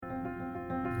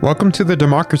Welcome to the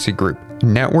Democracy Group, a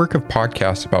network of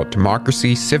podcasts about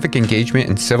democracy, civic engagement,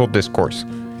 and civil discourse.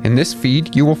 In this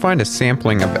feed, you will find a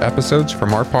sampling of episodes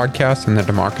from our podcast in the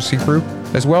Democracy Group,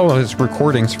 as well as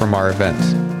recordings from our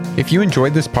events. If you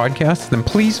enjoyed this podcast, then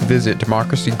please visit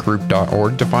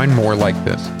democracygroup.org to find more like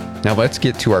this. Now let's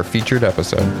get to our featured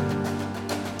episode.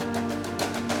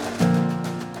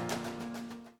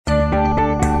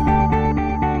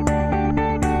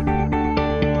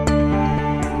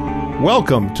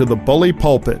 Welcome to the Bully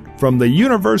Pulpit from the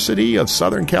University of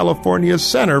Southern California's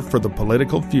Center for the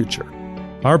Political Future.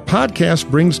 Our podcast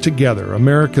brings together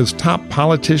America's top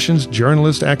politicians,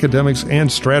 journalists, academics,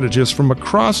 and strategists from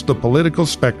across the political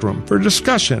spectrum for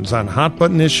discussions on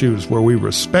hot-button issues where we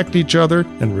respect each other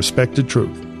and respect the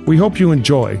truth. We hope you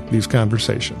enjoy these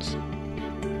conversations.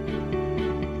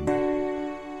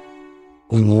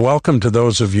 Welcome to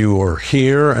those of you who are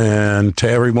here and to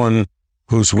everyone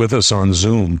who's with us on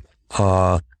Zoom.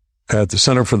 At the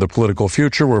Center for the Political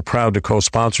Future, we're proud to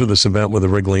co-sponsor this event with the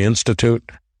Wrigley Institute,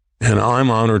 and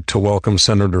I'm honored to welcome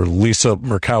Senator Lisa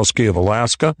Murkowski of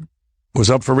Alaska, who's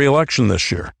up for re-election this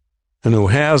year, and who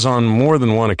has on more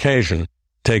than one occasion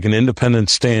taken independent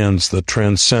stands that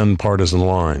transcend partisan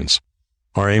lines.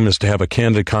 Our aim is to have a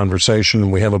candid conversation,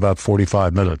 and we have about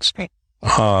 45 minutes.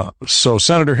 So,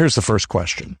 Senator, here's the first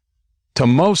question. To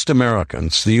most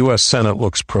Americans, the U.S. Senate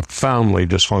looks profoundly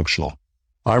dysfunctional.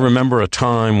 I remember a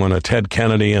time when a Ted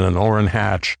Kennedy and an Orrin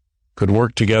Hatch could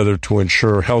work together to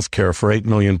ensure health care for 8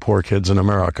 million poor kids in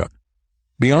America.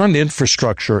 Beyond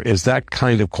infrastructure, is that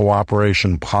kind of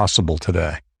cooperation possible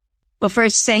today? Well,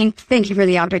 first, thank you for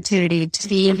the opportunity to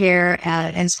be here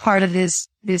as part of this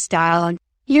dialogue.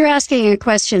 You're asking a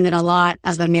question that a lot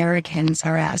of Americans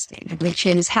are asking, which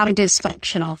is how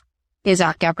dysfunctional is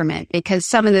our government? Because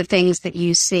some of the things that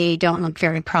you see don't look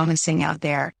very promising out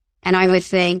there. And I would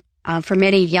think, for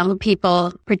many young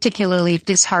people, particularly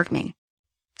disheartening.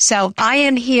 So I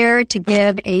am here to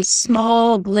give a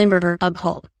small glimmer of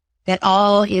hope that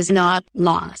all is not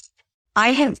lost.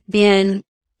 I have been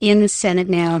in the Senate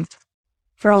now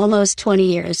for almost 20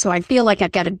 years, so I feel like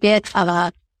I've got a bit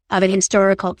of an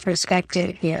historical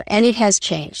perspective here, and it has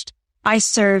changed. I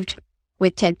served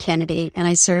with Ted Kennedy, and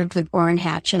I served with Orrin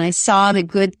Hatch, and I saw the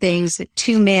good things that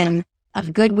two men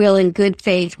of goodwill and good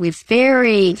faith with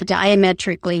very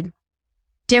diametrically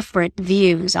different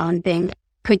views on things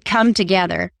could come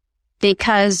together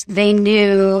because they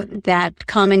knew that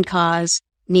common cause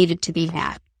needed to be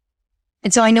had.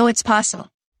 And so I know it's possible.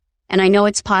 And I know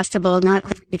it's possible not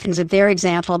because of their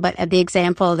example, but of the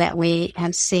example that we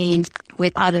have seen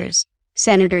with others.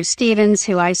 Senator Stevens,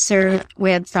 who I served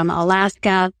with from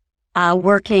Alaska,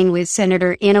 working with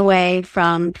Senator Inouye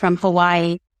from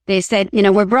Hawaii. They said,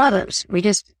 we're brothers.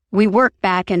 We work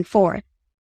back and forth.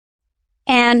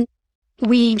 And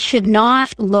we should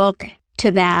not look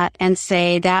to that and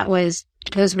say those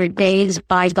were days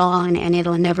bygone and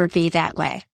it'll never be that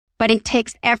way. But it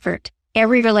takes effort.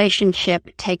 Every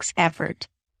relationship takes effort.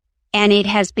 And it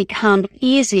has become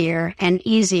easier and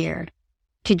easier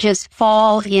to just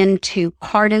fall into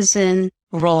partisan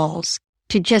roles,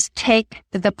 to just take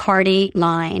the party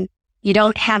line. You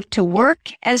don't have to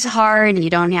work as hard.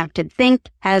 You don't have to think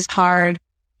as hard.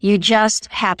 You just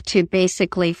have to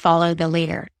basically follow the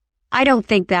leader. I don't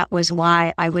think that was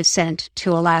why I was sent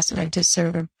to Alaska to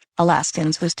serve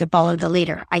Alaskans, was to follow the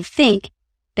leader. I think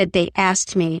that they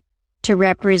asked me to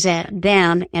represent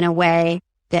them in a way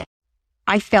that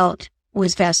I felt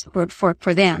was best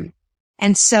for them.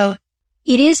 And so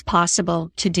it is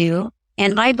possible to do,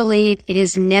 and I believe it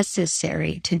is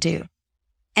necessary to do.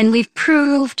 And we've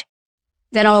proved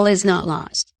that all is not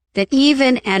lost, that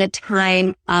even at a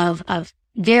time of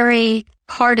very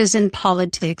partisan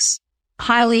politics,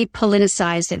 highly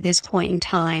politicized at this point in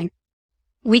time,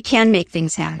 we can make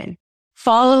things happen.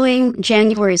 Following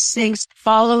January 6th,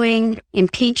 following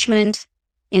impeachment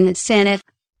in the Senate,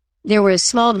 there were a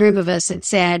small group of us that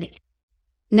said,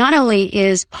 not only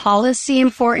is policy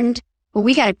important, but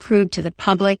we got to prove to the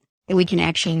public that we can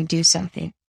actually do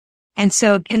something. And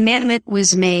so a commitment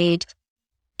was made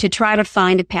to try to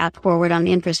find a path forward on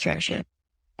infrastructure.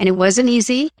 And it wasn't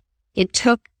easy. It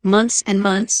took months and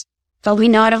months. But we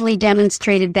not only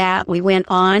demonstrated that, we went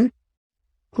on.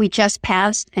 We just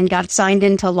passed and got signed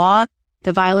into law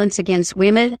the Violence Against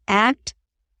Women Act.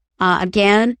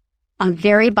 Again, a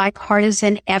very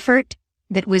bipartisan effort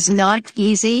that was not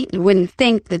easy. You wouldn't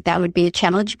think that would be a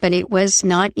challenge, but it was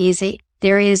not easy.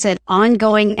 There is an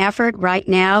ongoing effort right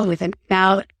now with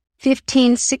about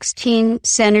 15, 16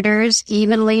 senators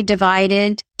evenly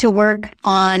divided to work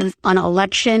on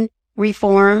election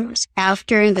reforms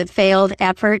after the failed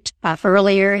effort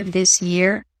earlier this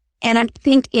year. And I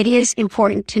think it is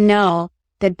important to know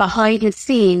that behind the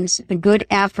scenes, the good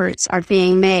efforts are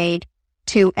being made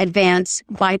to advance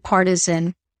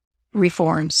bipartisan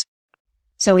reforms.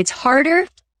 So it's harder,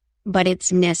 but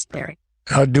it's necessary.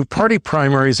 Do party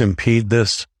primaries impede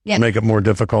this? Yes. Make it more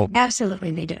difficult?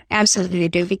 Absolutely they do. Absolutely they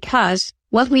do. Because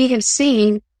what we have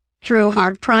seen through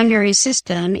our primary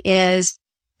system is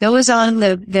those on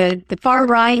the far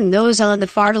right and those on the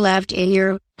far left in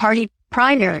your party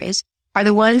primaries are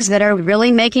the ones that are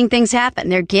really making things happen.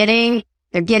 They're getting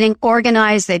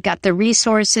organized. They've got the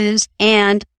resources,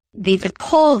 and the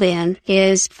pull then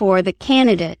is for the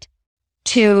candidate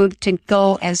to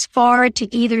go as far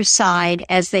to either side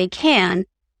as they can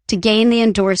to gain the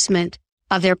endorsement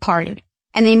of their party.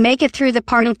 And they make it through the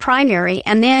party primary,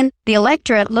 and then the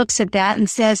electorate looks at that and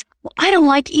says, well, I don't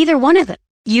like either one of them.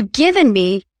 You've given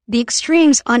me the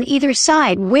extremes on either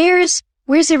side. Where's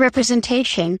the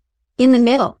representation in the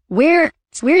middle?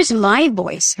 Where's my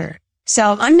voice here?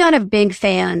 So I'm not a big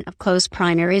fan of closed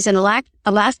primaries, and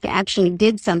Alaska actually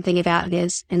did something about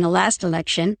this in the last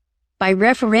election. By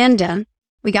referendum,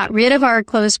 we got rid of our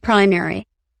closed primary.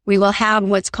 We will have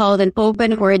what's called an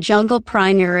open or a jungle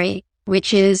primary,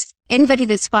 which is anybody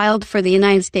that's filed for the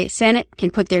United States Senate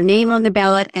can put their name on the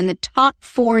ballot, and the top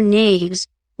 4 names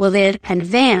will then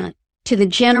advance to the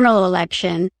general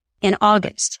election in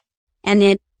August. And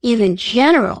then in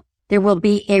general, there will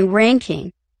be a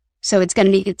ranking. So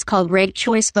it's called ranked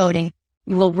choice voting.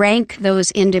 You will rank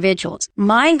those individuals.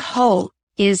 My hope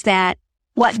is that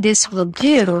what this will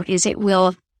do is it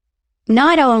will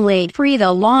not only free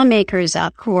the lawmakers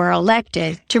up who are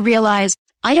elected to realize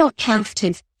I don't have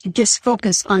to just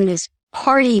focus on this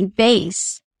party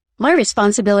base. My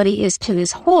responsibility is to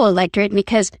this whole electorate,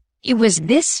 because it was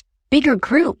this bigger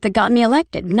group that got me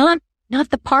elected, not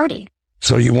the party.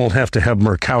 So you won't have to have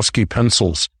Murkowski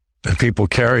pencils that people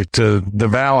carry to the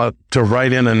ballot to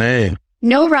write in a name.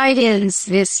 No write-ins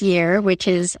this year, which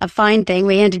is a fine thing.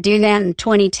 We had to do that in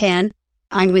 2010.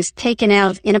 I was taken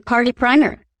out in a party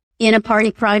primary. In a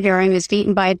party primary, I was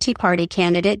beaten by a Tea Party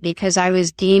candidate because I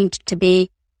was deemed to be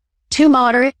too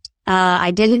moderate.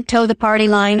 I didn't toe the party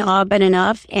line often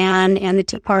enough, and the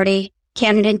Tea Party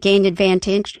candidate gained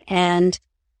advantage. And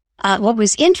what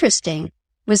was interesting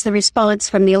was the response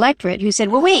from the electorate, who said,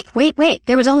 well, wait.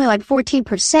 There was only like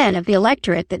 14% of the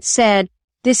electorate that said,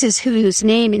 this is whose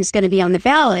name is going to be on the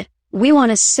ballot. We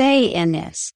want a say in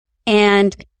this.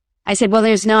 And I said, well,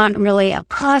 there's not really a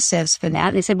process for that.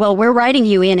 And they said, well, we're writing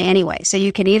you in anyway. So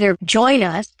you can either join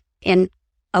us in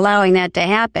allowing that to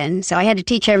happen. So I had to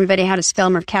teach everybody how to spell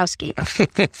Murkowski.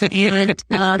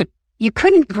 And you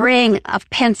couldn't bring a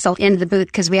pencil into the booth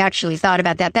because we actually thought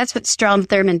about that. That's what Strom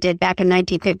Thurmond did back in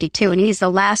 1952. And he's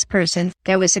the last person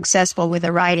that was successful with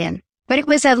a write-in. But it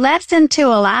was a lesson to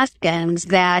Alaskans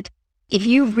that if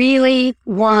you really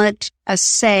want a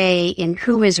say in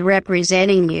who is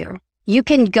representing you, you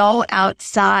can go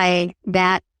outside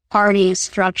that party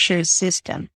structure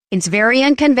system. It's very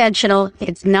unconventional.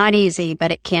 It's not easy,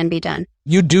 but it can be done.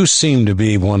 You do seem to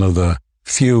be one of the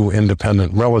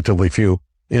relatively few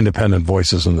independent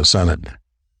voices in the Senate.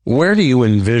 Where do you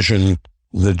envision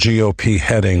the GOP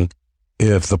heading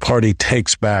if the party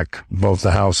takes back both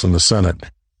the House and the Senate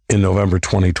in November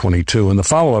 2022? And the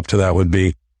follow-up to that would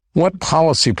be, what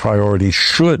policy priorities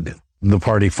should the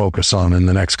party focus on in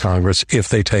the next Congress if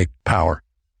they take power?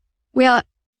 Well,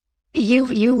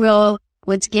 you will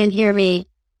once again hear me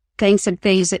saying some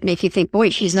things that make you think, boy,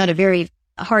 she's not a very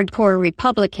hardcore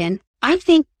Republican. I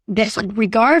think that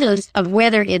regardless of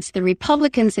whether it's the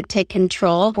Republicans that take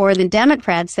control or the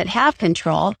Democrats that have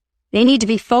control, they need to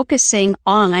be focusing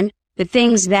on the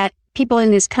things that people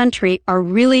in this country are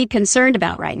really concerned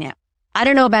about right now. I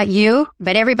don't know about you,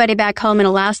 but everybody back home in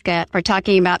Alaska are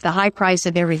talking about the high price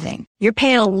of everything. You're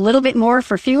paying a little bit more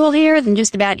for fuel here than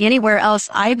just about anywhere else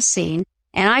I've seen.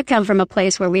 And I come from a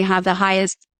place where we have the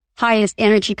highest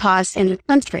energy costs in the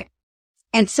country.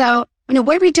 And so,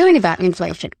 what are we doing about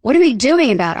inflation? What are we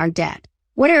doing about our debt?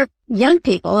 What are young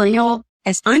people,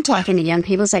 as I'm talking to young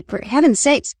people, it's like, for heaven's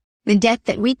sakes, the debt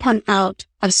that we come out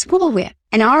of school with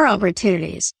and our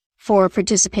opportunities for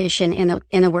participation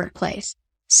in the workplace.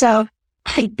 So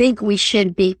I think we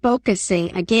should be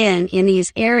focusing again in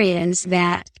these areas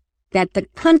that the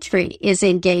country is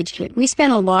engaged with. We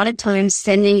spend a lot of time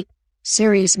sending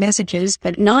serious messages,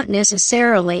 but not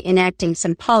necessarily enacting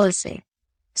some policy.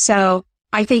 So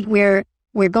I think we're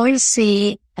going to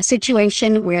see a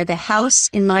situation where the House,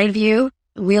 in my view,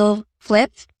 will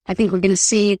flip. I think we're going to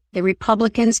see the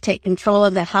Republicans take control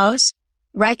of the House.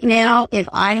 Right now, if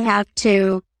I have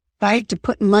to fight to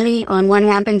put money on what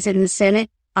happens in the Senate,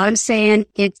 I'm saying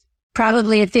it's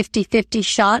probably a 50-50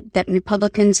 shot that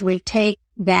Republicans would take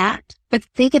that. But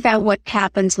think about what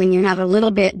happens when you have a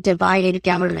little bit divided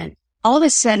government. All of a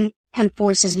sudden, it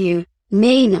forces you,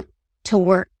 Maine, to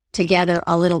work together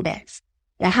a little bit.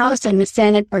 The House and the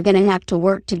Senate are going to have to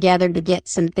work together to get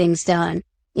some things done,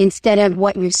 instead of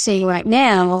what you're seeing right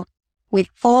now with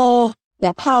all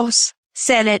the House,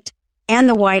 Senate, and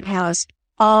the White House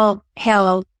all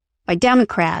held by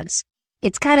Democrats.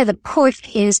 It's kind of the push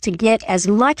is to get as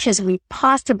much as we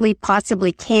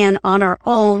possibly can on our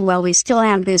own while we still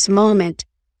have this moment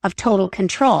of total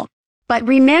control. But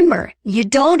remember, you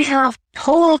don't have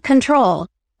total control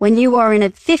when you are in a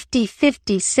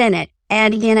 50-50 Senate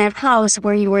and in a House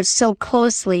where you are so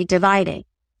closely divided.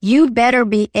 You better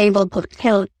be able to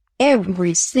count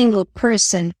every single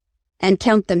person and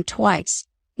count them twice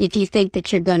if you think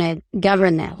that you're going to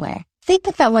govern that way. Think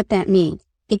about what that means.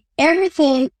 If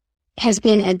everything has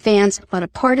been advanced on a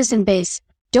partisan base,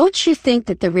 don't you think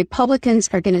that the Republicans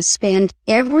are going to spend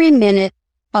every minute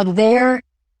of their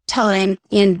time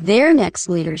in their next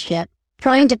leadership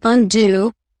trying to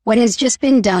undo what has just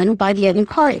been done by the other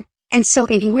party? And so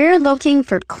if we're looking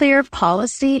for clear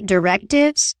policy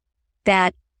directives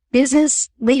that business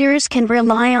leaders can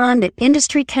rely on, that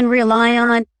industry can rely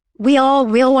on, we all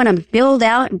will want to build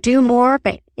out and do more.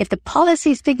 But if the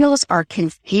policy signals are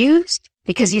confused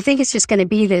because you think it's just going to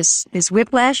be this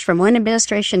whiplash from one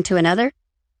administration to another,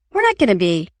 we're not going to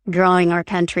be growing our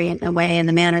country in the way, in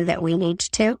the manner that we need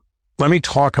to. Let me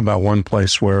talk about one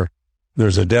place where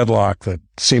there's a deadlock that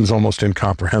seems almost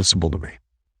incomprehensible to me.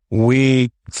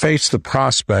 We face the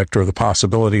prospect or the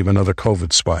possibility of another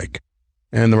COVID spike,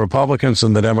 and the Republicans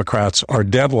and the Democrats are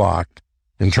deadlocked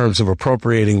in terms of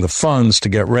appropriating the funds to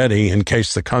get ready in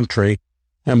case the country,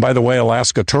 and by the way,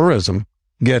 Alaska tourism,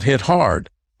 get hit hard.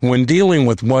 When dealing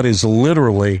with what is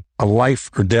literally a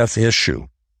life or death issue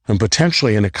and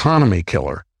potentially an economy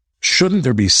killer, shouldn't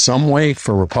there be some way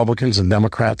for Republicans and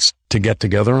Democrats to get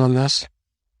together on this?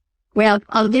 Well,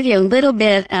 I'll give you a little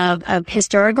bit of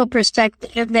historical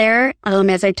perspective there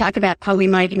as I talk about how we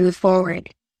might move forward.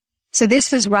 So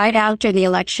this was right after the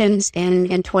elections in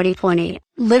 2020.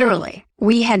 Literally,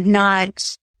 we had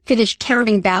not finished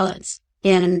counting ballots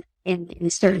in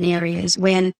certain areas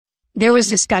when there was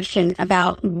discussion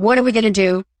about what are we going to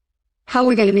do, how are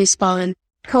we going to respond.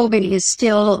 COVID is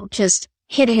still just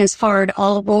hitting us hard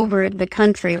all over the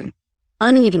country,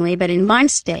 unevenly, but in my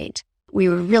state, we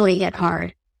were really hit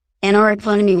hard. And our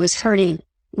economy was hurting.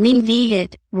 We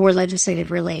needed more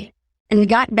legislative relief. And we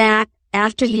got back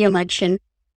after the election,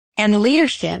 and the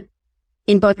leadership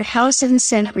in both the House and the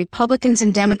Senate, Republicans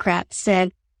and Democrats,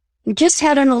 said, we just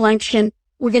had an election.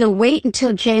 We're going to wait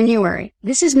until January.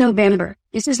 This is November.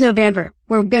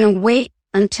 We're going to wait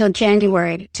until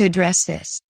January to address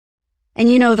this. And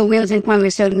you know, the wheels in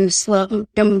Congress don't move slow,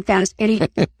 don't move fast. Any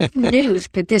news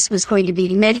that this was going to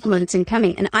be many months in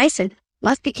coming. And I said,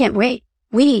 we can't wait.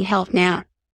 We need help now.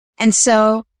 And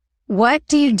so what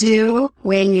do you do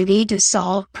when you need to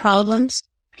solve problems?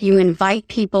 You invite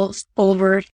people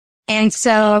over. And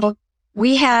so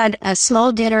we had a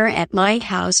small dinner at my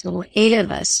house, 8 of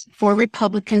us, 4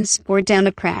 Republicans, 4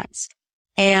 Democrats.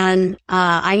 And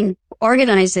I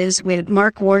organized this with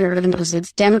Mark Warner, who's a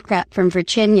Democrat from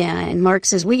Virginia. And Mark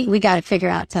says, we got to figure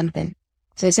out something.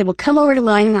 So I said, well, come over to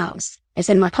my house. I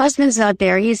said, my husband's out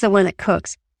there. He's the one that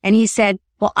cooks. And he said,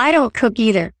 well, I don't cook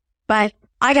either, but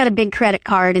I got a big credit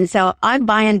card, and so I'm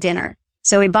buying dinner.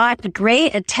 So we bought a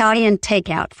great Italian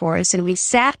takeout for us, and we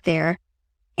sat there.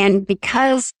 And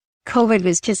because COVID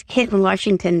was just hitting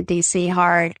Washington, D.C.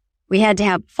 hard, we had to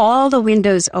have all the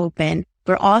windows open.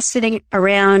 We're all sitting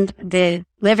around the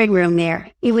living room there.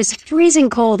 It was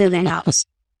freezing cold in the house,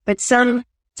 but some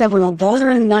said, well, those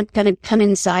are not going to come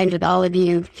inside with all of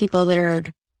you people that are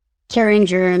carrying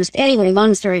germs. Anyway,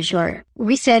 long story short,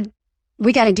 we said,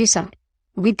 we got to do something.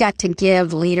 We've got to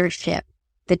give leadership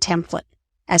the template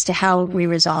as to how we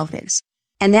resolve this.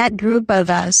 And that group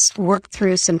of us worked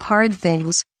through some hard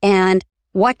things. And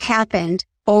what happened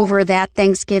over that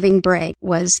Thanksgiving break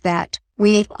was that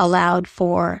we allowed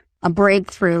for a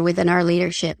breakthrough within our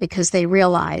leadership because they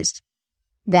realized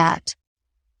that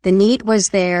the need was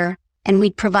there and we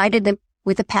provided them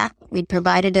with a path. We'd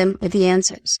provided them with the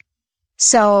answers.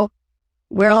 So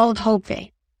we're all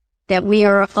hoping that we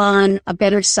are on a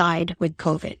better side with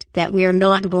COVID, that we are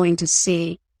not going to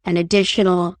see an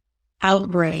additional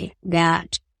outbreak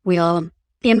that will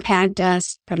impact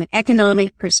us from an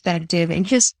economic perspective and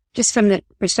just from the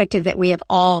perspective that we have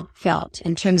all felt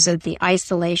in terms of the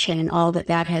isolation and all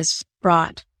that has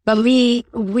brought. But we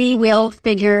will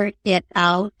figure it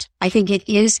out. I think it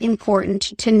is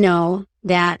important to know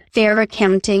that fair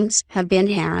accountings have been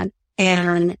had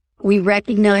and We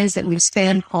recognize that we've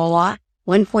spent a lot,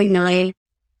 $1.9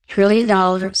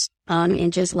 trillion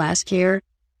in just last year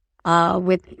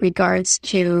with regards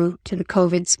to the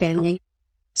COVID spending.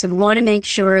 So we want to make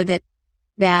sure that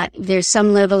there's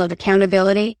some level of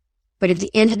accountability. But at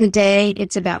the end of the day,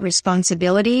 it's about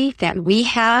responsibility that we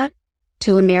have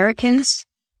to Americans,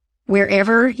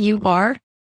 wherever you are,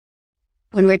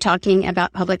 when we're talking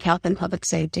about public health and public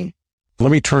safety.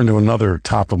 Let me turn to another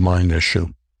top-of-mind issue.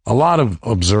 A lot of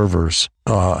observers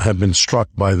have been struck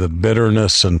by the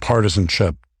bitterness and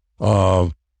partisanship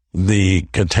of the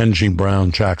Ketanji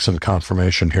Brown-Jackson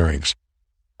confirmation hearings.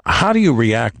 How do you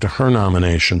react to her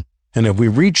nomination? And have we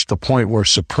reached the point where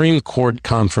Supreme Court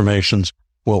confirmations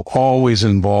will always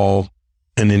involve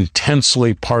an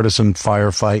intensely partisan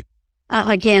firefight?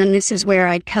 Again, this is where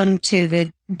I'd come to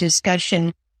the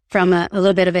discussion from a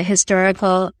little bit of a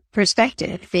historical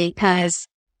perspective, because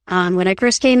when I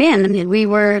first came in,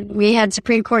 we had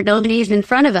Supreme Court nominees in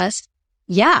front of us.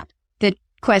 Yeah, the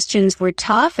questions were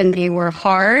tough and they were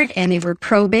hard and they were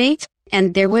probate.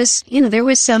 And there was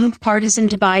some partisan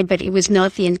divide, but it was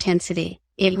not the intensity.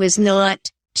 It was not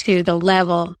to the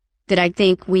level that I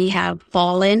think we have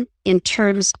fallen in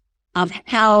terms of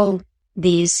how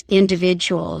these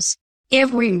individuals,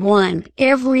 everyone,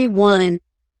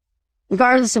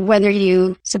 regardless of whether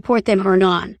you support them or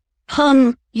not,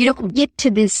 you don't get to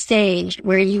this stage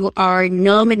where you are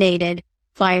nominated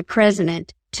by a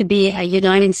president to be a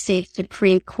United States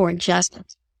Supreme Court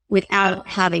justice without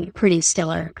having pretty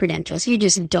stellar credentials. You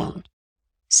just don't.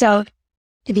 So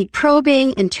to be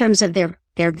probing in terms of their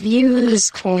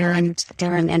views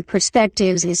and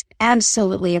perspectives is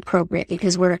absolutely appropriate,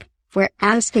 because we're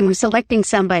selecting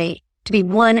somebody to be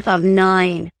one of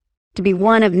nine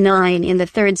in the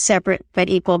third separate but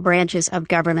equal branches of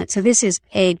government. So this is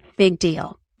a big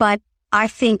deal. But I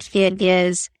think it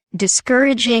is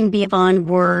discouraging beyond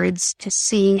words to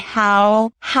see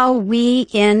how we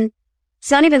it's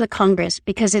not even the Congress,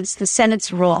 because it's the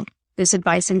Senate's role, this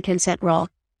advice and consent role,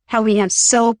 how we have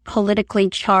so politically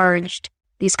charged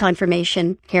these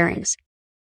confirmation hearings.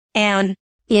 And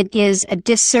it is a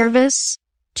disservice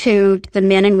to the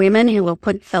men and women who will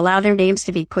allow their names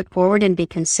to be put forward and be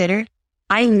considered.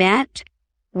 I met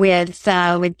with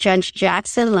Judge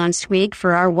Jackson last week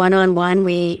for our one-on-one.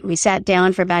 We sat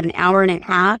down for about an hour and a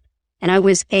half, and I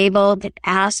was able to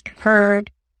ask her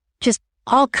just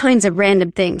all kinds of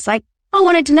random things. Like, I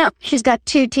wanted to know, she's got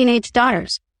 2 teenage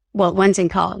daughters. Well, one's in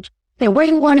college. Where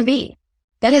do you want to be?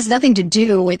 That has nothing to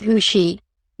do with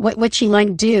what she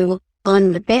might do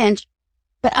on the bench.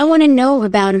 But I want to know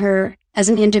about her as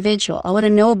an individual. I want to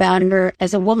know about her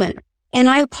as a woman. And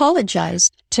I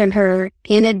apologized to her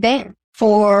in advance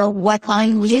for what I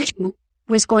knew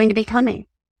was going to be coming.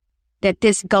 That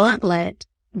this gauntlet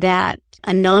that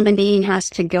a nominee has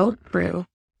to go through.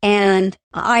 And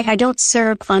I don't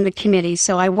serve on the committee,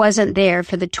 so I wasn't there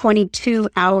for the 22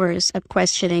 hours of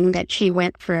questioning that she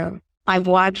went through. I've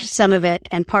watched some of it,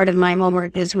 and part of my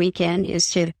homework this weekend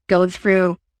is to go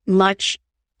through much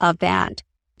of that,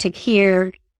 to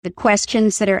hear the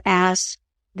questions that are asked,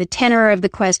 the tenor of the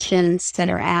questions that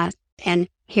are asked, and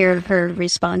hear her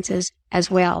responses as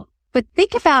well. But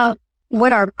think about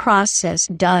what our process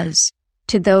does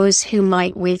to those who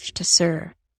might wish to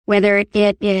serve, whether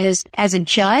it is as a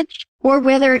judge or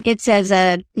whether it's as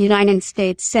a United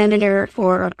States senator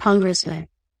or a congressman.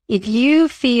 If you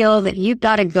feel that you've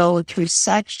got to go through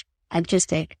such an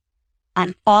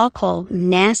awful,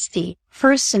 nasty,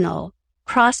 personal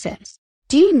process,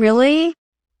 do you really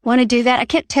want to do that? I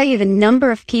can't tell you the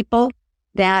number of people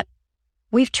that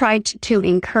we've tried to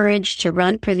encourage to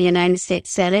run for the United States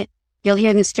Senate. You'll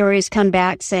hear the stories come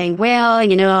back saying, well,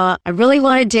 I really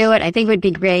want to do it. I think it would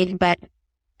be great, but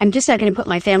I'm just not going to put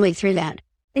my family through that.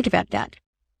 Think about that.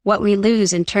 What we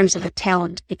lose in terms of the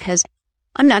talent, because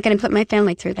I'm not going to put my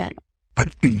family through that.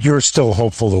 But you're still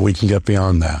hopeful that we can get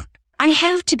beyond that. I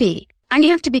have to be,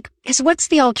 because what's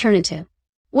the alternative?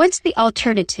 What's the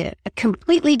alternative? A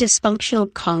completely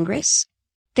dysfunctional Congress?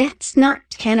 That's not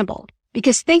tenable.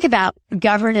 Because think about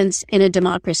governance in a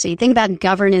democracy. Think about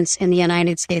governance in the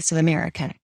United States of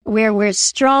America, where we're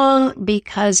strong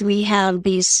because we have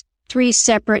these 3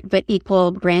 separate but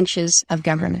equal branches of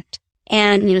government.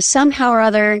 And, somehow or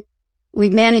other,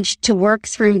 we've managed to work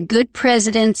through good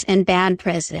presidents and bad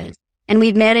presidents. And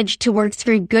we've managed to work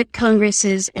through good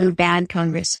Congresses and bad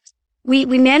Congresses. We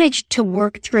managed to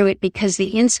work through it because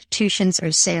the institutions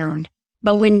are sound.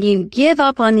 But when you give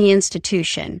up on the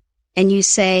institution and you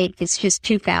say it's just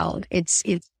too foul, it's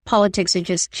politics are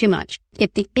just too much,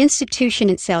 if the institution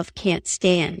itself can't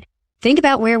stand, think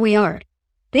about where we are.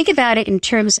 Think about it in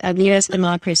terms of U.S.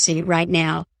 democracy right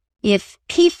now. if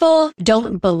people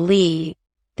don't believe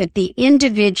that the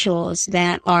individuals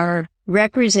that are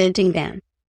representing them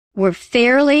were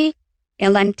fairly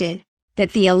elected,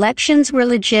 that the elections were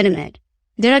legitimate,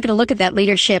 they're not going to look at that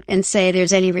leadership and say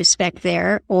there's any respect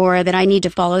there or that I need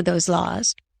to follow those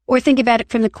laws, or think about it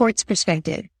from the court's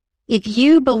perspective. If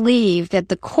you believe that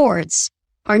the courts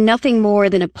are nothing more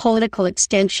than a political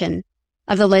extension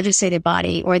of the legislative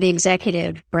body or the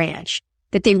executive branch,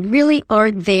 that they really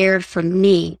aren't there for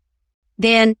me,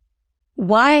 then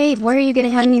why are you going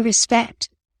to have any respect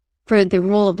for the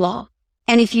rule of law?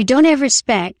 And if you don't have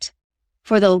respect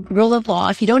for the rule of law,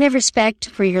 if you don't have respect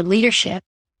for your leadership,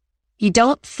 you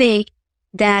don't think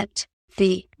that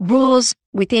the rules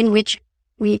within which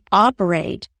we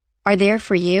operate are there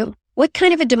for you, what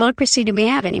kind of a democracy do we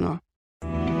have anymore?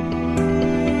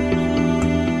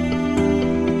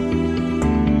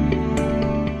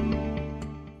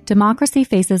 Democracy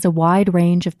faces a wide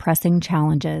range of pressing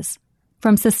challenges,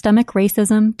 from systemic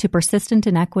racism to persistent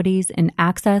inequities in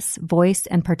access, voice,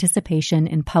 and participation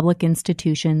in public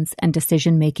institutions and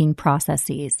decision-making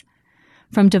processes,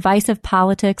 from divisive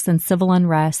politics and civil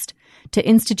unrest to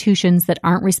institutions that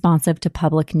aren't responsive to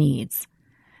public needs.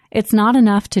 It's not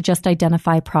enough to just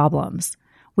identify problems.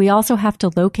 We also have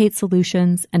to locate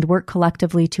solutions and work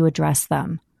collectively to address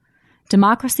them.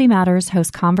 Democracy Matters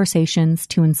hosts conversations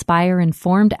to inspire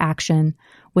informed action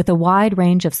with a wide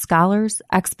range of scholars,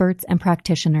 experts, and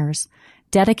practitioners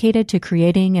dedicated to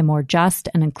creating a more just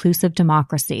and inclusive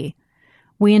democracy.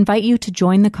 We invite you to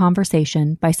join the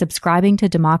conversation by subscribing to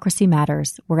Democracy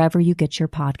Matters wherever you get your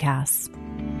podcasts.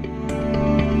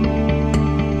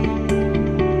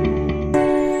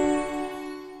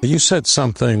 You said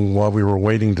something while we were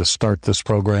waiting to start this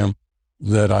program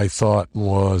that I thought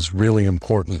was really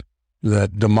important,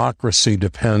 that democracy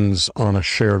depends on a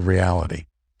shared reality.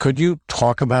 Could you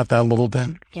talk about that a little bit?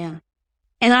 Yeah.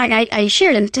 And I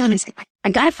shared it and I said,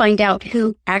 I got to find out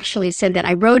who actually said that.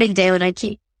 I wrote it down and I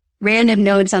keep random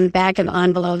notes on the back of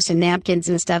envelopes and napkins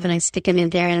and stuff, and I stick them in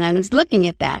there. And I was looking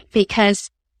at that because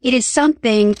it is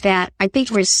something that I think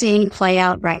we're seeing play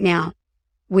out right now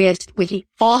with the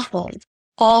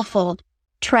awful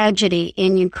tragedy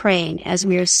in Ukraine, as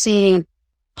we are seeing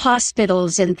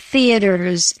hospitals and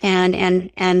theaters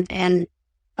and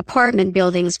apartment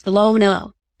buildings blown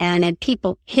up and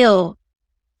people killed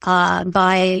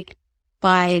by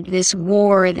this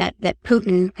war that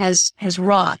Putin has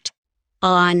wrought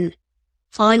on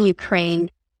Ukraine.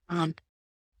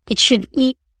 It should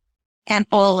eat at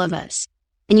all of us.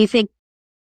 And you think,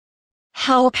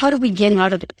 how do we get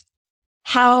out of it?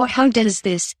 How does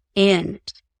this end?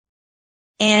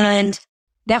 And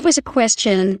that was a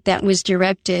question that was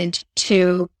directed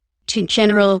to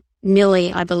General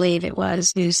Milley, I believe it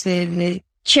was, who's the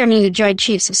chairman of the Joint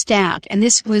Chiefs of Staff. And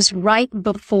this was right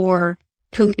before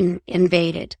Putin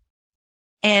invaded.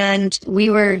 And we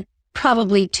were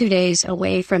probably 2 days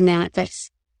away from that, but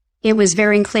it was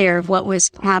very clear of what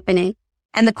was happening.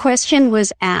 And the question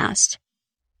was asked,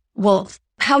 well,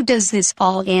 how does this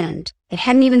all end? It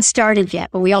hadn't even started yet,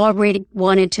 but we already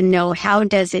wanted to know, how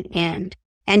does it end?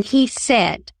 And he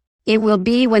said, it will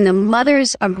be when the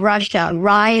mothers of Russia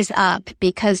rise up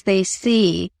because they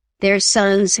see their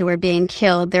sons who are being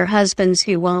killed, their husbands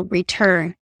who won't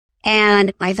return.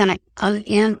 And I thought,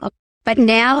 but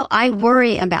now I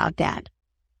worry about that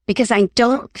because I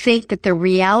don't think that the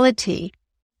reality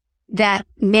that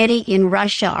many in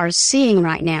Russia are seeing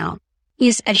right now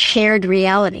is a shared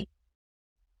reality,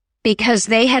 because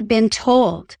they had been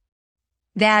told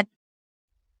that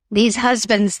these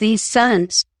husbands, these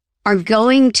sons are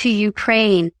going to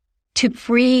Ukraine to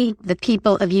free the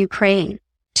people of Ukraine,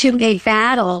 to a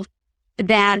battle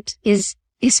that is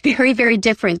very, very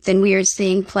different than we are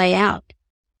seeing play out.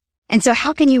 And so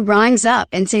how can you rise up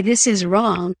and say this is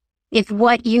wrong if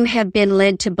what you have been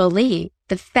led to believe,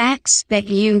 the facts that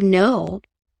you know,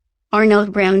 are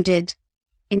not grounded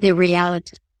in the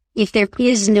reality, if there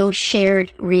is no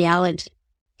shared reality?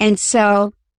 And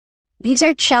so these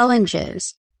are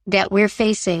challenges that we're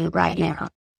facing right now.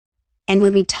 And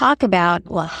when we talk about,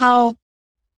 well,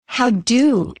 how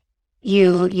do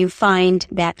you find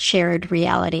that shared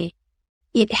reality?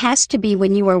 It has to be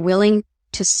when you are willing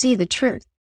to see the truth.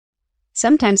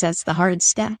 Sometimes that's the hard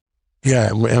step. Yeah,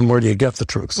 and where do you get the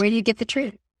truth? Where do you get the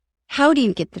truth? How do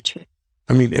you get the truth?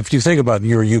 I mean, if you think about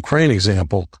your Ukraine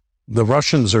example, the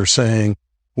Russians are saying,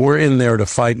 we're in there to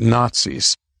fight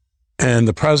Nazis. And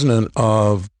the president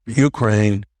of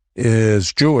Ukraine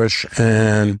is Jewish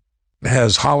and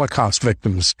has Holocaust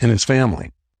victims in his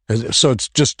family. So it's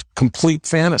just complete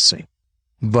fantasy,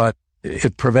 but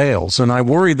it prevails. And I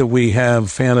worry that we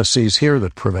have fantasies here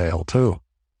that prevail too.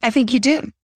 I think you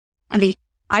do. I mean,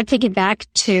 I take it back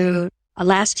to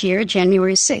last year,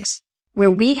 January 6th, where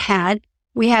we had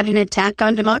an attack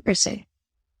on democracy.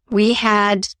 We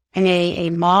had a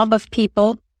mob of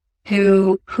people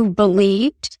who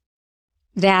believed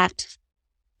that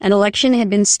an election had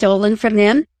been stolen from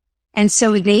them. And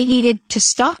so they needed to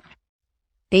stop.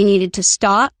 They needed to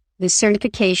stop the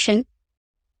certification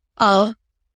of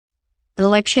the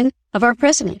election of our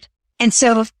president. And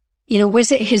so,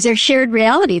 is there shared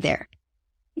reality there?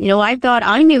 I thought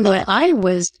I knew what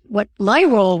my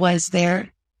role was there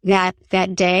that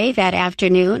day, that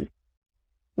afternoon,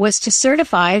 was to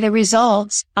certify the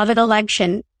results of an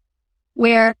election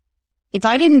where if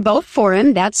I didn't vote for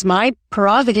him, that's my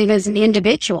prerogative as an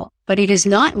individual, but it is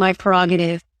not my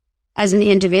prerogative as an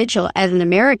individual, as an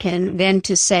American, then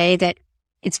to say that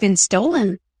it's been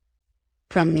stolen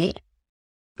from me.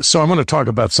 So I'm going to talk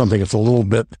about something that's a little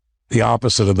bit the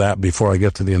opposite of that before I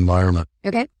get to the environment.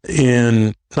 Okay.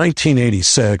 In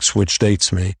 1986, which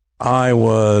dates me, I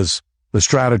was the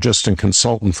strategist and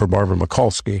consultant for Barbara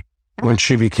Murkowski when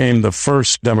she became the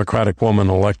first Democratic woman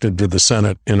elected to the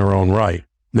Senate in her own right.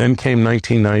 Then came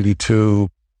 1992,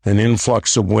 an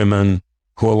influx of women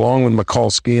who, along with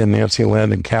Murkowski and Nancy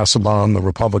Landon Casaubon, the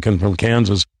Republican from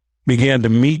Kansas, began to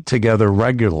meet together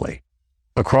regularly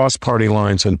across party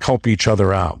lines and help each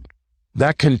other out.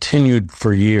 That continued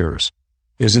for years.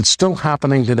 Is it still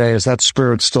happening today? Is that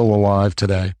spirit still alive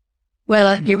today?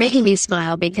 Well, you're making me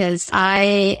smile because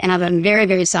I have a very,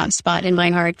 very soft spot in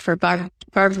my heart for Barbara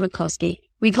Murkowski.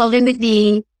 We called her the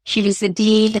dean. She was the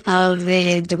dean of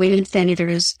the women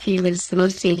senators. She was the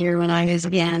most senior when I was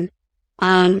again.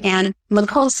 And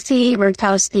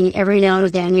Murkowski, every now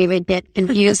and then we would get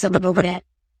confused a little bit.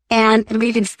 And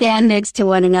we would stand next to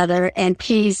one another, and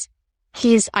she's,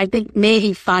 I think,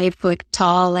 maybe 5 foot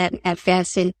tall at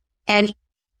best. And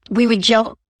we would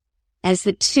joke as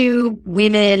the two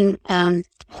women,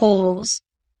 holes.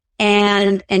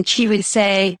 And she would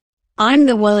say, I'm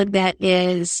the one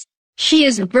she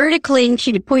is vertically,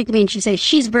 she would point to me and she'd say,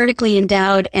 she's vertically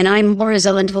endowed and I'm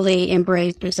horizontally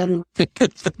embraced or something.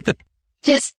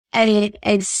 Just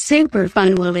a super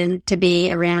fun woman to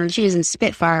be around. She was in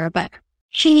Spitfire, but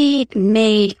she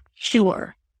made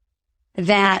sure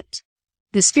that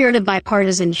the spirit of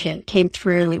bipartisanship came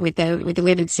through with the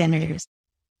women senators.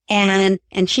 And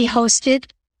she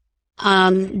hosted,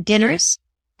 dinners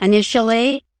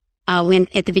initially. When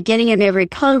at the beginning of every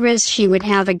Congress, she would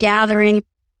have a gathering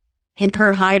in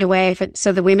her hideaway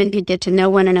so the women could get to know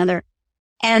one another.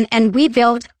 And we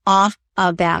built off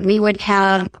of that. We would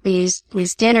have these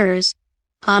dinners,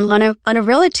 on a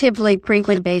relatively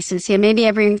frequent basis, maybe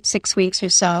every 6 weeks or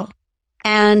so.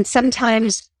 And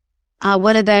sometimes,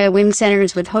 one of the women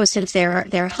senators would host it at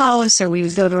their house, or we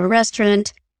would go to a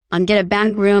restaurant, get a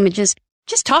back room and just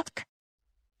talk.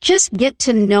 Just get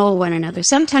to know one another.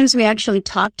 Sometimes we actually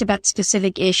talked about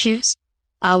specific issues.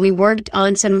 We worked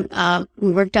on some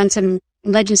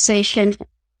legislation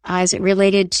as it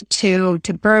related to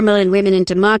Burma and women in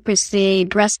democracy,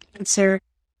 breast cancer.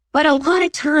 But a lot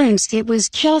of times it was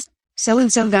just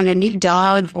so-and-so got a new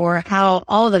dog, or how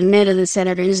all the men of the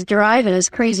Senate is driving us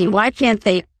crazy. Why can't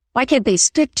they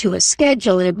stick to a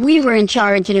schedule? And if we were in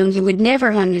charge, you would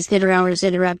never have his dinner hours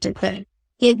interrupted. But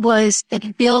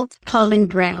it built common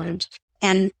ground.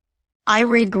 And I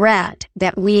regret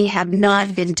that we have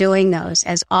not been doing those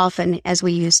as often as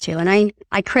we used to. And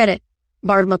I credit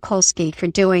Barbara Murkowski for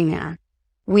doing that.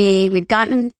 We've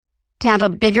gotten to have a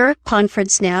bigger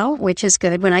conference now, which is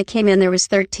good. When I came in, there was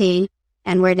 13,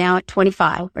 and we're now at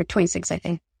 25 or 26, I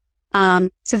think.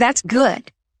 So that's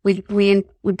good. We've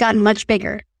gotten much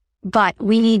bigger, but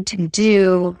we need to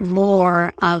do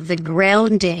more of the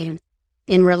grounding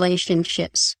in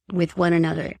relationships with one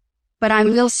another. But I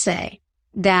will say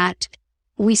that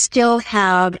we still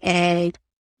have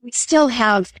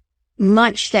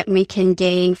much that we can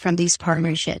gain from these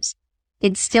partnerships.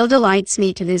 It still delights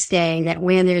me to this day that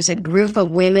when there's a group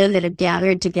of women that have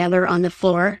gathered together on the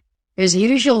floor, there's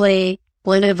usually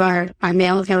one of our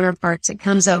male counterparts that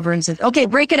comes over and says, okay,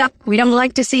 break it up. We don't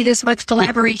like to see this much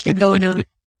collaboration going on.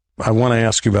 I want to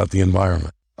ask you about the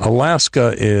environment.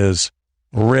 Alaska is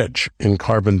rich in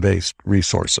carbon-based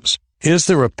resources. Is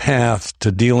there a path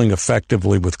to dealing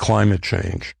effectively with climate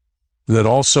change that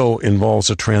also involves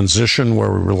a transition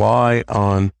where we rely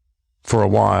on, for a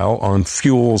while, on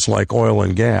fuels like oil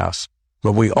and gas,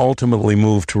 but we ultimately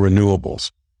move to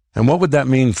renewables? And what would that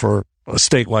mean for a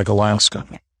state like Alaska?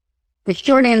 The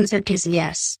short answer is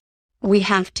yes. We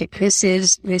have to. This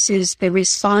is the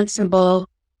responsible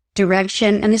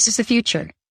direction, and this is the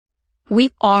future.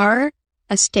 We are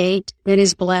a state that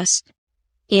is blessed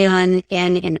in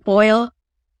oil,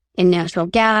 in natural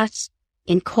gas,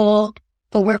 in coal,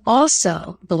 but we're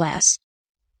also blessed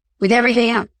with everything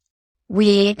else.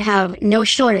 We have no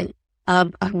shortage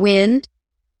of wind.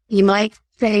 You might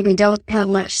say we don't have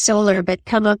much solar, but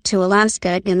come up to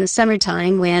Alaska in the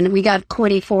summertime when we got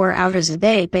 24 hours a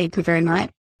day, thank you very much,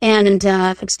 and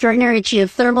extraordinary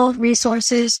geothermal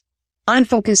resources. I'm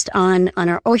focused on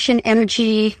our ocean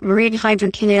energy, marine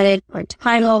hydrokinetic, our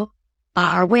tidal,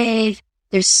 our wave.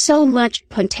 There's so much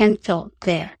potential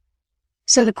there.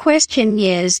 So the question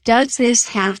is, does this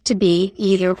have to be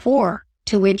either or?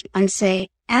 To which I say,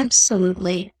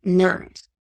 absolutely not.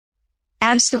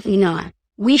 Absolutely not.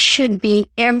 We should be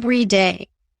every day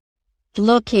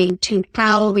looking to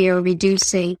how we are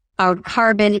reducing our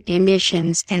carbon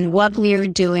emissions and what we are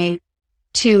doing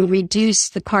to reduce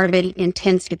the carbon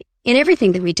intensity in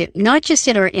everything that we do, not just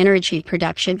in our energy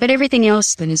production, but everything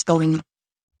else that is going on.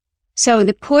 So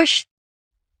the push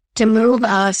to move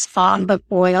us off of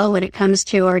oil when it comes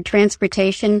to our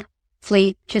transportation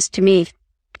fleet, just to me,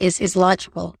 is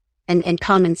logical and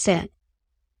common sense.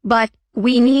 But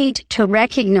we need to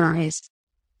recognize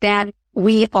that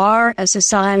we are a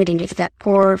society that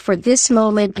for this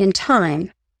moment in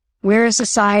time, we're a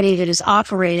society that is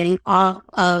operating off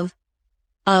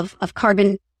of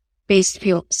carbon-based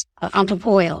fuels, off of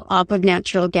oil, off of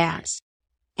natural gas.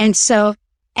 And so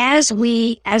as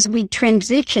we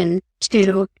transition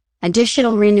to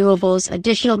additional renewables,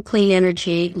 additional clean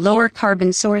energy, lower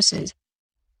carbon sources,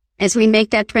 as we make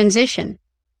that transition,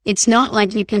 it's not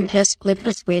like you can just flip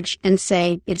a switch and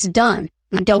say, it's done.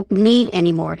 You don't need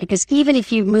anymore. Because even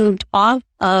if you moved off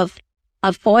of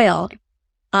oil,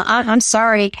 I'm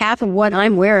sorry, half of what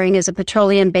I'm wearing is a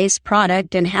petroleum-based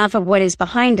product and half of what is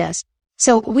behind us.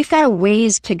 So we've got a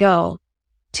ways to go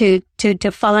to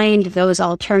find those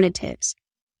alternatives.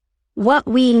 What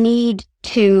we need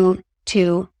to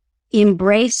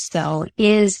embrace, though,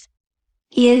 is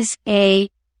a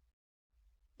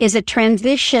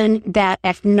transition that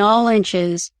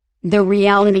acknowledges the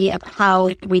reality of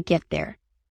how we get there.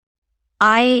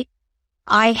 I've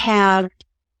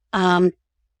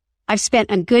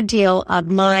spent a good deal of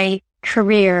my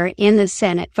career in the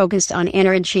Senate focused on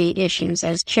energy issues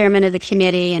as chairman of the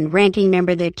committee and ranking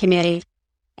member of the committee.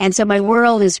 And so my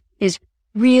world is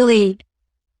really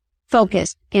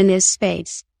focused in this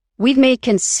space. We've made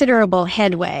considerable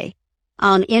headway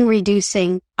in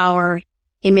reducing our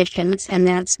emissions, and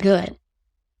that's good.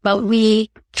 But we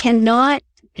cannot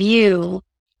view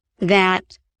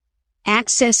that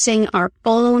accessing our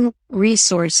own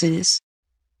resources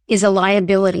is a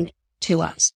liability to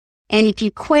us. And if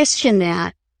you question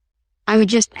that, I would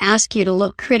just ask you to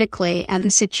look critically at the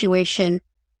situation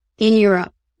in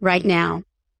Europe right now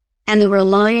and the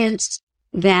reliance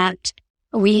that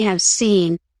we have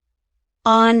seen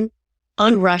on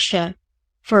Russia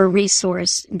for a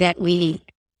resource that we need,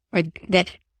 or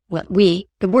that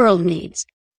the world needs.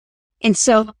 And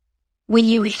so when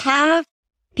you have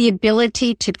the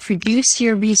ability to produce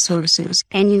your resources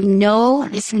and you know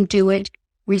you can do it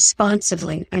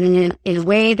responsibly and in a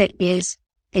way that is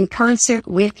in concert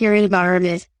with your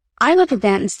environment, I look at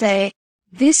that and say,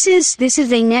 this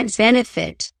is a net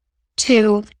benefit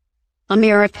to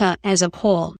America as a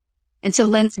whole. And so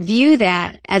let's view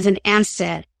that as an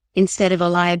asset instead of a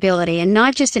liability, and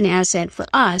not just an asset for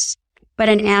us, but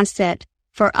an asset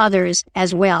for others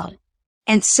as well.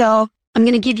 And so I'm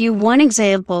going to give you one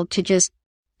example to just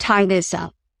tie this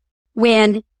up.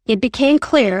 When it became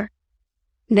clear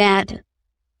that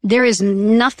there is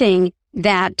nothing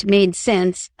that made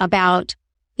sense about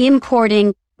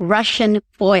importing Russian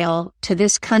oil to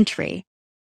this country,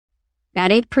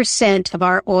 about 8% of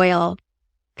our oil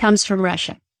comes from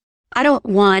Russia. I don't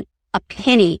want a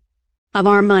penny of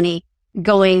our money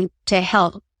going to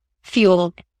help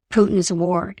fuel Putin's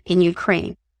war in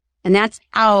Ukraine. And that's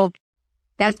how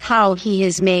he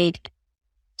has made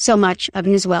so much of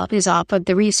his wealth is off of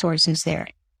the resources there.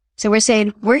 So we're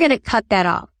saying we're going to cut that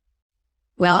off.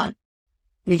 Well,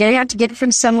 you're going to have to get it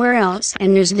from somewhere else.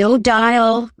 And there's no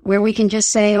dial where we can just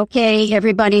say, okay,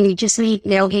 everybody, you just need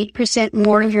 8%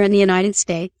 more here in the United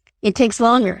States. It takes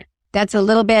longer. That's a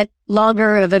little bit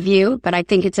longer of a view, but I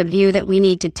think it's a view that we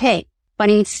need to take. But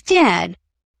instead,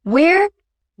 where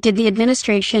did the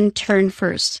administration turn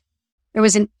first? There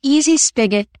was an easy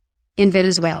spigot in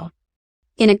Venezuela.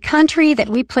 In a country that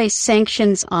we placed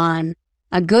sanctions on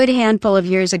a good handful of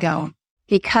years ago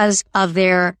because of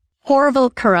their horrible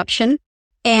corruption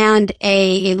and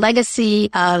a legacy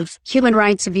of human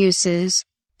rights abuses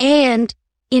and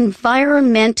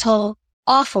environmental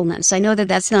awfulness. I know that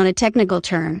that's not a technical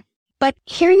term, but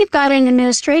here you've got an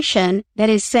administration that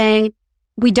is saying,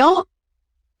 we've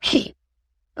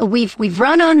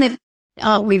run on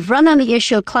We've run on the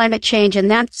issue of climate change, and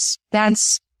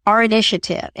that's our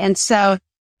initiative. And so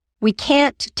we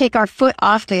can't take our foot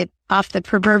off the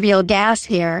proverbial gas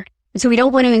here. And so we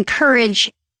don't want to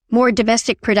encourage more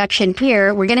domestic production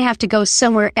here. We're going to have to go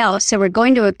somewhere else. So we're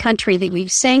going to a country that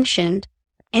we've sanctioned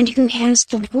and who has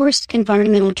the worst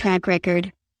environmental track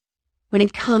record when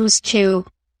it comes to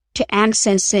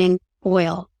accessing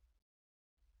oil.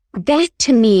 That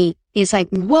to me is like,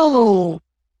 whoa,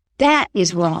 that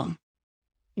is wrong.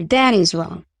 That is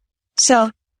wrong.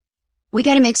 So we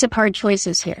got to make some hard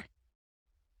choices here.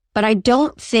 But I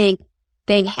don't think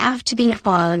they have to be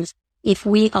hard if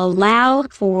we allow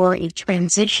for a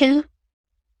transition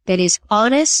that is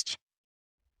honest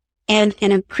and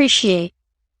appreciate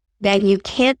that you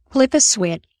can't flip a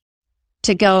switch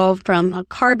to go from a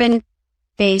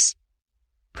carbon-based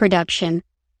production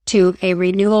to a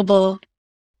renewable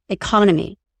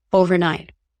economy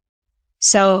overnight.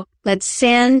 So let's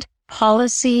send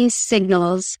policy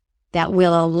signals that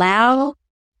will allow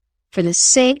for the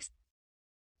safe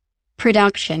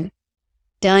production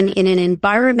done in an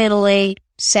environmentally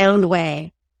sound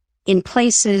way in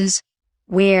places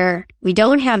where we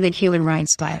don't have the human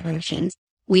rights violations.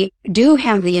 We do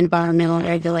have the environmental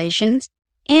regulations,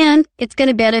 and it's going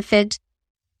to benefit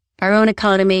our own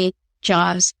economy,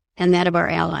 jobs, and that of our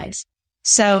allies.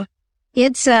 So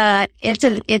it's an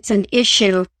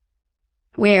issue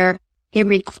where it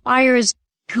requires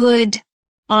good,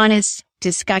 honest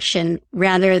discussion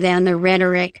rather than the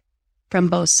rhetoric from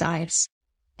both sides.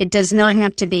 It does not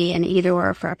have to be an either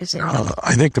or proposition.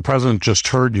 I think the president just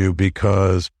heard you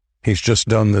because he's just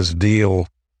done this deal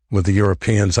with the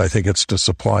Europeans. I think it's to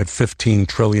supply $15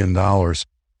 trillion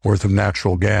worth of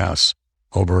natural gas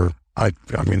over, I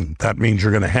mean, that means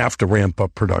you're going to have to ramp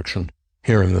up production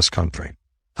here in this country.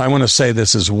 I want to say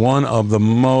this is one of the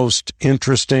most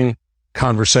interesting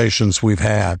conversations we've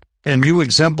had. And you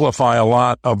exemplify a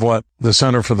lot of what the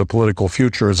Center for the Political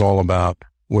Future is all about,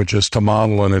 which is to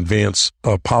model and advance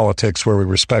politics where we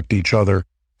respect each other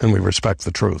and we respect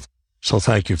the truth. So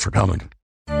thank you for coming.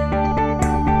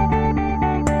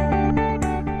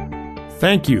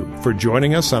 Thank you for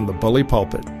joining us on the Bully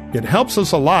Pulpit. It helps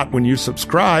us a lot when you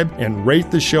subscribe and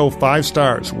rate the show 5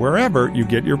 stars wherever you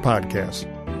get your podcasts.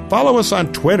 Follow us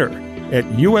on Twitter at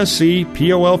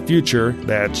USCPOL Future.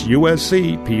 That's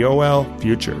USCPOL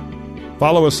Future.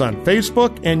 Follow us on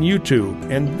Facebook and YouTube,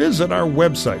 and visit our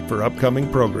website for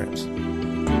upcoming programs.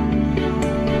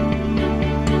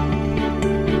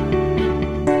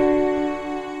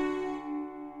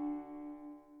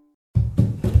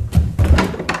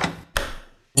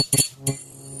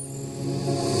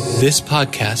 This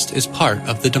podcast is part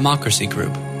of the Democracy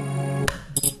Group.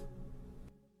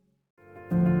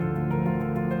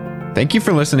 Thank you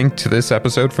for listening to this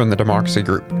episode from the Democracy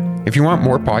Group. If you want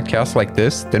more podcasts like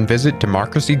this, then visit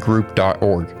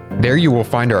democracygroup.org. There you will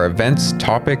find our events,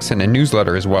 topics, and a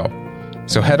newsletter as well.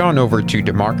 So head on over to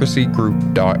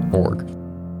democracygroup.org.